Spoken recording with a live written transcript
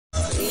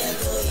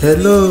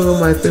Hello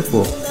my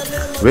people,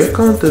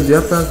 welcome to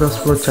Biafra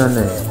Gospel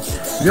channel,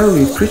 where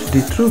we preach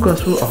the true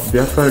gospel of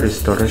Biafra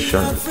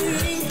restoration.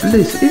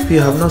 Please, if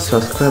you have not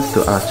subscribed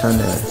to our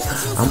channel,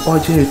 I'm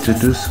urging you to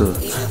do so,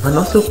 and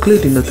also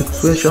click the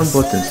notification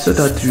button so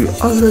that you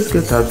always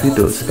get our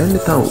videos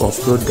anytime we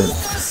upload them.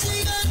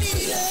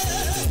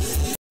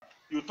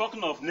 You're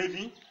talking of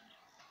Navy,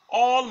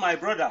 all my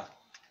brother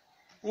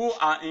who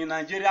are in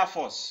Nigeria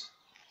force,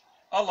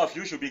 all of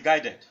you should be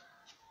guided,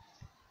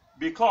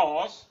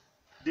 because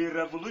the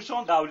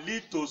revolution that will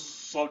lead to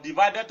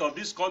subdivided of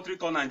this country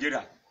called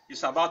Nigeria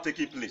is about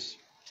taking place.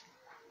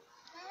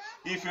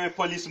 If you're a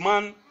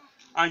policeman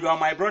and you are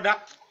my brother,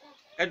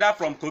 either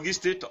from Kogi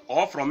State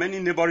or from any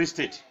neighboring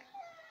state,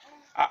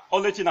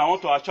 only thing I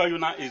want to assure you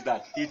now is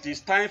that it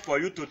is time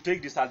for you to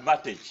take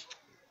disadvantage,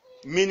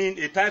 meaning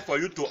a time for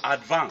you to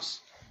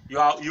advance.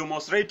 You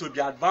must ready to be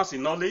advanced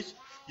in knowledge.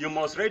 You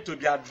must ready to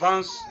be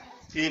advanced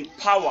in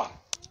power.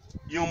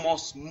 You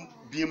must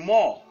be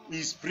more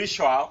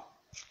spiritual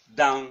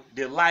than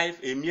the life,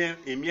 a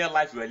mere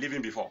life you were living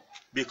before.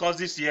 Because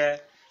this year,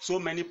 so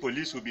many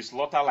police will be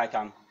slaughtered like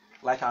a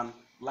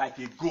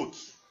goat.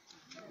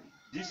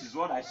 This is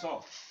what I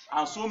saw.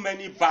 And so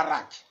many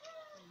barracks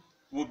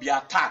will be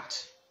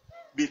attacked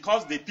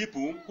because the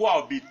people who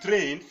have been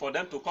trained for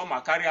them to come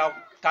and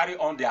carry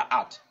on their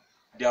art,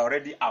 they are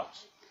already out.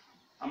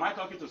 Am I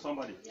talking to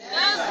somebody?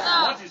 Yes,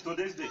 sir. What is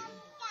today's date?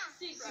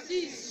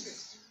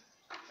 6.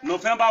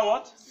 November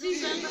what?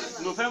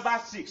 6. November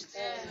 6th.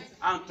 Yes.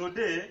 And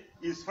today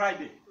is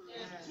Friday.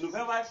 Yes.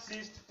 November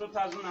 6th,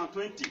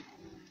 2020.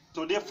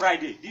 Today,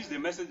 Friday. This is the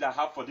message I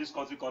have for this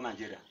country called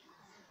Nigeria.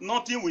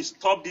 Nothing will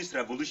stop this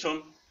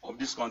revolution of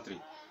this country.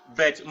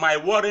 But my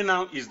worry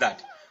now is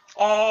that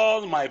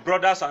all my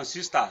brothers and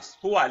sisters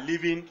who are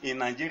living in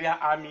Nigeria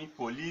Army,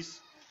 Police,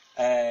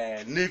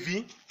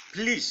 Navy,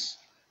 please,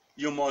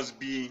 you must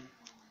be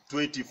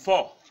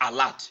 24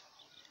 alert,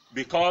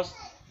 because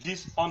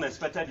this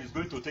unexpected is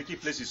going to take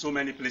place in so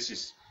many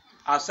places.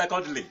 And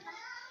secondly,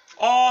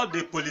 all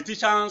the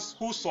politicians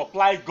who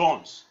supply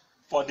guns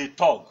for the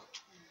thug,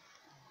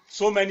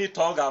 so many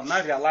thugs have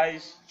not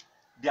realized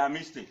their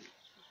mistake.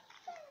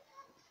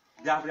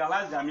 They have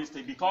realized their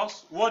mistake,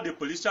 because what the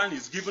politician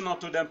is giving up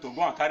to them to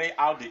go and carry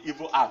out the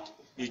evil act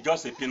is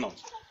just a peanut.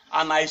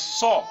 And I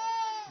saw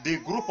the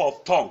group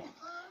of thugs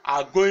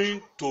are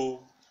going to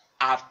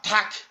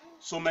attack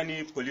so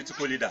many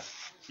political leaders.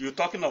 You're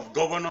talking of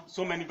governors,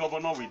 so many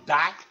governors will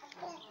die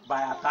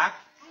by attack.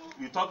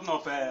 You're talking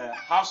of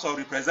House of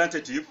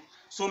Representatives,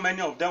 so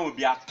many of them will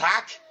be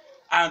attacked.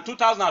 And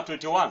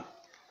 2021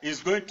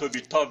 is going to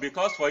be tough,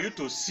 because for you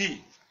to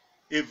see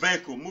a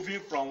vehicle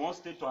moving from one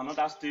state to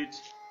another state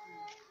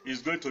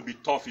is going to be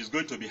tough, it's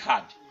going to be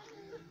hard.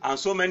 And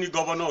so many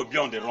governors will be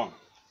on the run.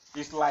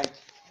 It's like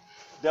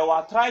they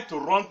will try to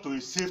run to a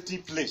safety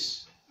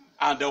place,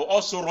 and they will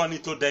also run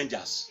into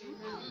dangers.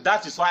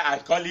 That is why I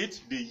call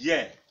it the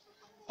year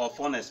of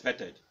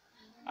unexpected.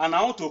 And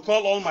I want to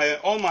call all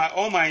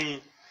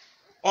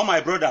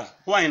my brothers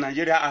who are in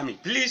Nigeria Army.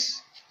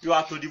 Please, you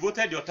are to devote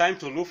your time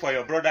to look for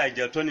your brother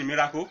Angel Tony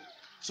Miracle,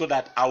 so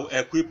that I will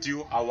equip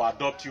you, I will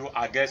adopt you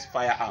against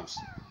firearms.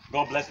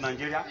 God bless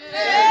Nigeria. God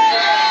bless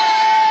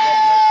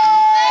you.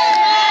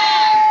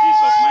 In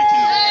Jesus' mighty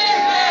name.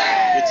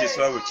 It is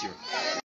well with you.